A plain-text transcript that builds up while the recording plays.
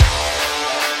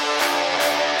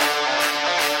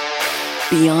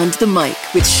Beyond the Mic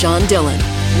with Sean Dillon.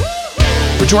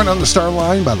 We're joined on the star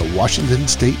line by the Washington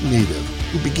State native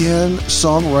who began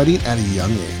songwriting at a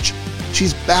young age.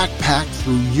 She's backpacked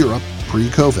through Europe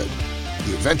pre-COVID.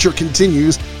 The adventure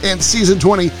continues in season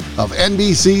 20 of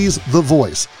NBC's The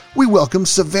Voice. We welcome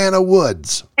Savannah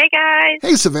Woods. Hey, guys.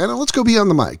 Hey, Savannah, let's go Beyond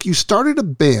the Mic. You started a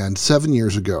band 7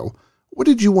 years ago. What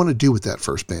did you want to do with that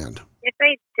first band? Yes,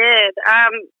 I did.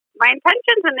 My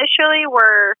intentions initially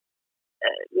were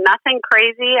nothing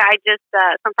crazy.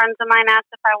 Some friends of mine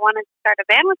asked if I wanted to start a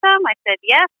band with them. I said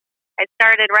yes. I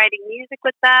started writing music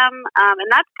with them, and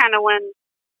that's kind of when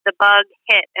the bug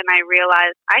hit, and I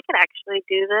realized I could actually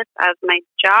do this as my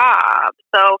job.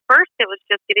 So first it was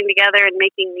just getting together and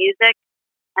making music,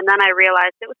 and then I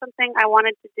realized it was something I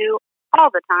wanted to do all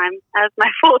the time as my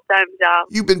full-time job.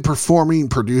 You've been performing,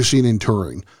 producing, and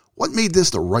touring. What made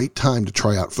this the right time to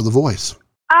try out for The Voice?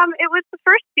 It was the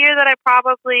first year that I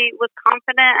probably was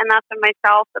confident enough in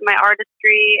myself and my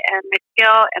artistry and my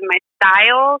skill and my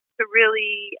style to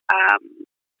really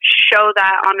show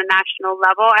that on a national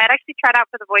level. I had actually tried out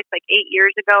for The Voice like 8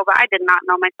 years ago, but I did not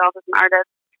know myself as an artist.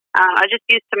 I was just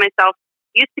used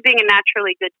to being a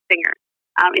naturally good singer.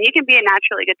 And you can be a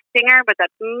naturally good singer, but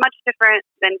that's much different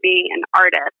than being an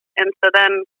artist. And so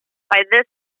then by this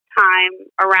time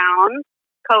around,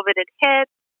 COVID had hit.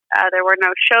 There were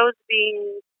no shows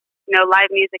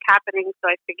live music happening. So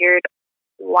I figured,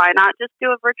 why not just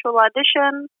do a virtual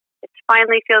audition? It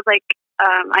finally feels like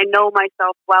I know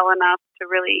myself well enough to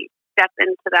really step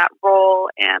into that role.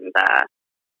 And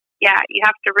you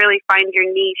have to really find your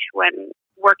niche when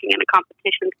working in a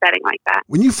competition setting like that.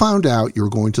 When you found out you were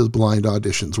going to the blind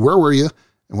auditions, where were you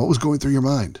and what was going through your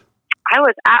mind? I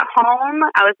was at home.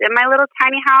 I was in my little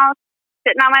tiny house,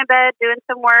 sitting on my bed doing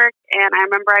some work, and I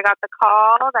remember I got the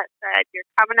call that said, "You're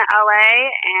coming to LA,"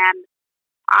 and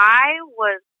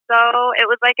it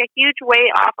was like a huge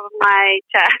weight off of my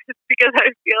chest because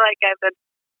I feel like I've been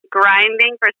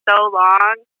grinding for so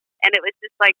long, and it was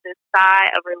just like this sigh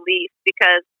of relief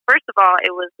because, first of all,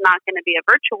 it was not going to be a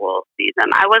virtual season.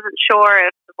 I wasn't sure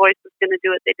if The Voice was going to do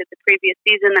what they did the previous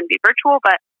season and be virtual,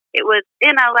 but it was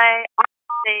in LA on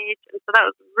stage, and so that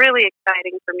was really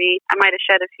exciting for me. I might have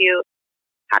shed a few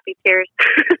happy tears.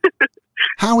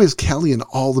 How has Kelly and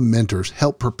all the mentors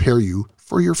helped prepare you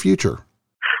for your future?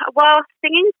 Well,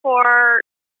 singing for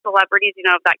celebrities,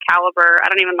 of that caliber, I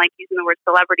don't even like using the word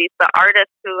celebrities, but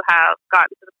artists who have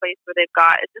gotten to the place where they've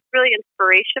got, is just really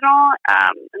inspirational.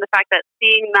 And the fact that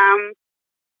seeing them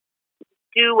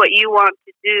do what you want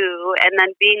to do and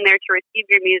then being there to receive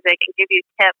your music and give you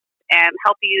tips and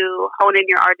help you hone in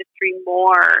your artistry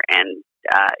more and,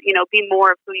 be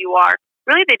more of who you are.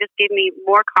 Really, they just gave me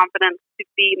more confidence to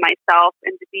be myself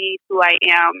and to be who I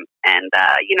am and,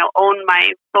 own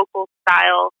my vocal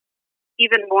style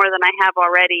even more than I have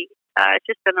already. It's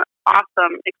just been an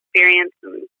awesome experience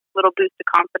and little boost of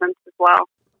confidence as well.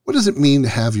 What does it mean to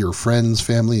have your friends,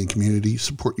 family, and community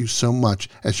support you so much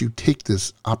as you take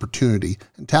this opportunity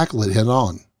and tackle it head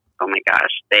on? Oh my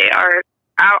gosh, they are.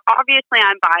 Obviously,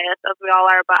 I'm biased, as we all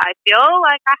are, but I feel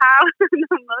like I have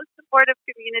the most supportive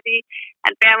community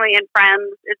and family and friends.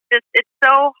 It's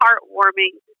so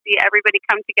heartwarming to see everybody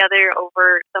come together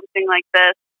over something like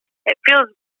this. It feels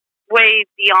way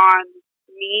beyond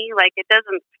me. Like, it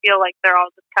doesn't feel like they're all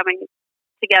just coming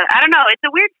together. I don't know. It's a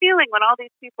weird feeling when all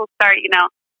these people start,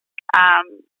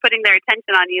 putting their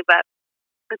attention on you, but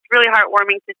it's really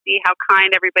heartwarming to see how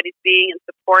kind everybody's being and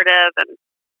supportive. And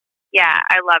yeah,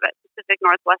 I love it. Pacific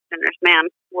Northwesterners, man,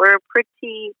 we're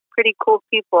pretty cool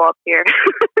people up here.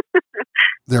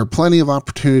 There are plenty of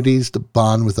opportunities to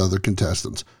bond with other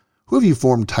contestants. Who have you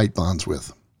formed tight bonds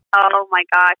with? Oh my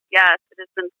gosh, yes.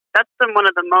 That's been one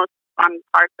of the most fun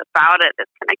parts about it, is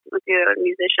connecting with the other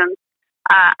musicians.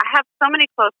 I have so many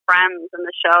close friends in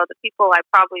the show. The people I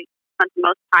probably spent the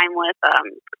most time with,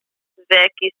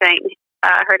 Vic,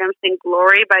 heard him sing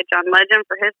Glory by John Legend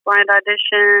for his blind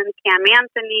audition, Cam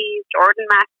Anthony, Jordan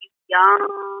Matthew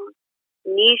Young,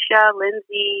 Nisha,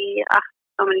 Lindsay,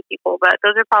 so many people, but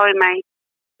those are probably my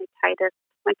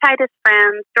tightest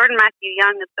friends. Jordan Matthew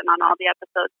Young has been on all the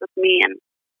episodes with me, and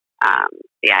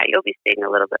you'll be seeing a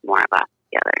little bit more of us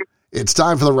together. It's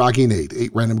time for the Rocky Nate.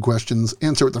 8 random questions.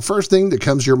 Answer with the first thing that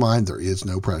comes to your mind. There is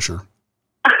no pressure.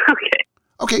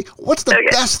 Okay, what's the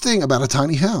best thing about a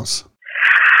tiny house?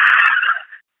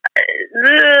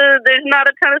 There's not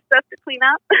a ton of stuff to clean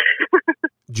up.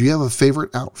 Do you have a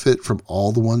favorite outfit from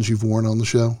all the ones you've worn on the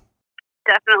show?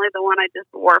 Definitely the one I just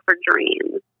wore for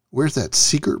Dreams. Where's that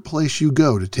secret place you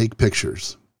go to take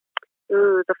pictures?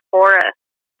 Ooh, the forest.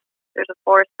 There's a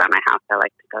forest by my house I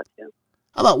like to go to.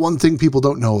 How about one thing people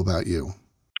don't know about you?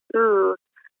 Ooh,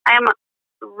 I am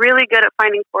really good at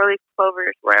finding four-leaf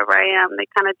clovers wherever I am. They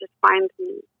kind of just find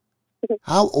me.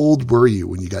 How old were you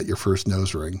when you got your first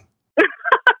nose ring?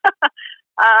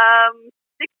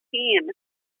 16. The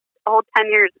whole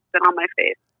 10 years it's been on my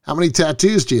face. How many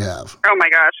tattoos do you have? Oh my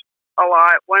gosh, a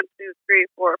lot. 1, 2, 3,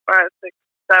 4, 5, 6,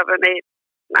 7, 8,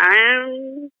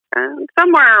 9, 10,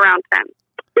 somewhere around 10.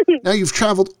 Now you've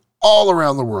traveled all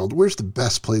around the world. Where's the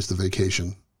best place to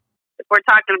vacation? If we're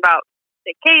talking about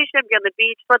vacation, be on the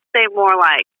beach, let's say more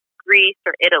like Greece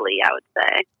or Italy, I would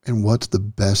say. And what's the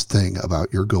best thing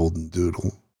about your golden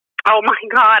doodle? Oh my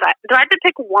God. Do I have to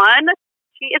pick one?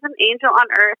 She is an angel on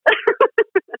earth.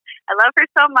 I love her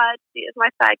so much. She is my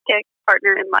sidekick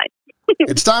partner in life.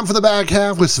 It's time for the back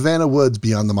half with Savannah Woods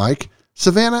Beyond the Mic.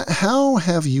 Savannah, how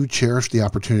have you cherished the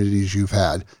opportunities you've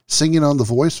had singing on The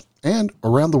Voice and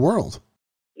around the world?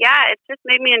 Yeah, it's just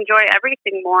made me enjoy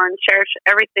everything more and cherish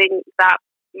everything that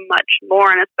much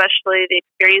more, and especially the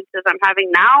experiences I'm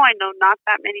having now. I know not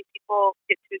that many people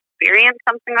get to experience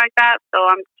something like that, so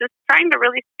I'm just trying to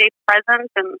really stay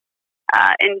present and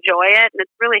enjoy it, and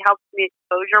it's really helped me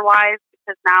exposure-wise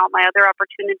because now my other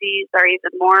opportunities are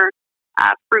even more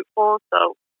fruitful,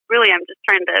 so really I'm just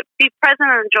trying to be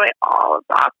present and enjoy all of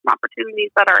the awesome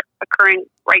opportunities that are occurring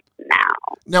right now.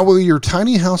 Now, will your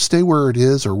tiny house stay where it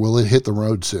is, or will it hit the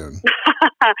road soon?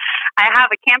 I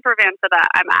have a camper van for that.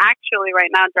 I'm actually right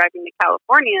now driving to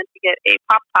California to get a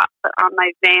pop-top put on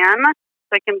my van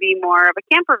so it can be more of a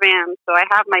camper van. So I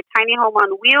have my tiny home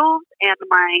on wheels and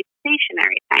my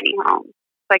stationary tiny home.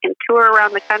 So I can tour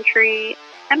around the country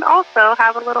and also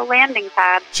have a little landing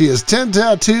pad. She has 10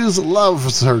 tattoos,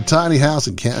 loves her tiny house,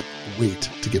 and can't wait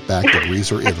to get back to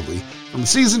Greece or Italy. From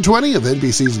Season 20 of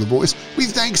NBC's The Voice, we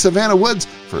thank Savannah Woods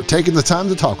for taking the time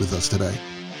to talk with us today.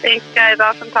 Thanks, guys.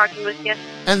 Awesome talking with you.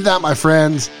 And that, my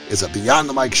friends, is a Beyond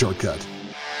the Mic shortcut.